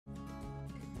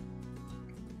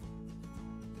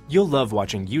You'll love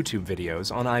watching YouTube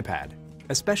videos on iPad,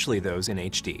 especially those in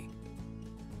HD.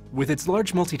 With its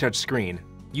large multi-touch screen,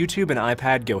 YouTube and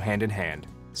iPad go hand in hand,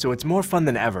 so it's more fun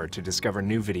than ever to discover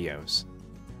new videos.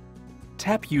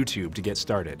 Tap YouTube to get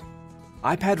started.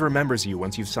 iPad remembers you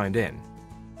once you've signed in.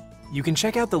 You can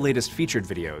check out the latest featured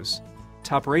videos,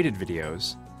 top-rated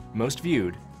videos, most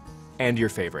viewed, and your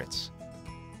favorites.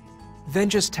 Then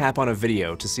just tap on a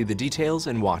video to see the details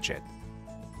and watch it.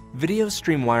 Videos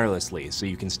stream wirelessly so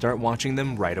you can start watching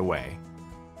them right away.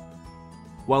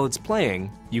 While it's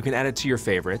playing, you can add it to your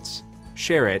favorites,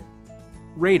 share it,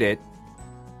 rate it,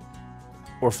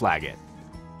 or flag it.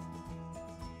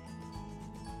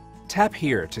 Tap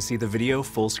here to see the video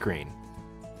full screen.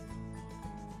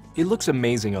 It looks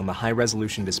amazing on the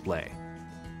high-resolution display.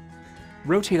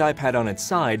 Rotate iPad on its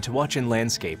side to watch in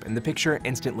landscape and the picture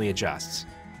instantly adjusts.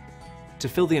 To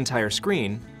fill the entire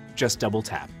screen, just double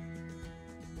tap.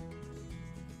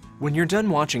 When you're done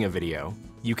watching a video,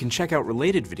 you can check out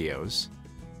related videos,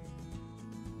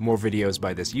 more videos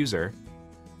by this user,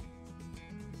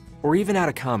 or even add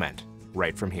a comment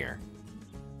right from here.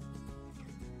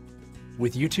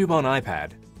 With YouTube on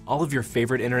iPad, all of your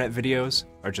favorite internet videos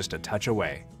are just a touch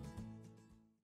away.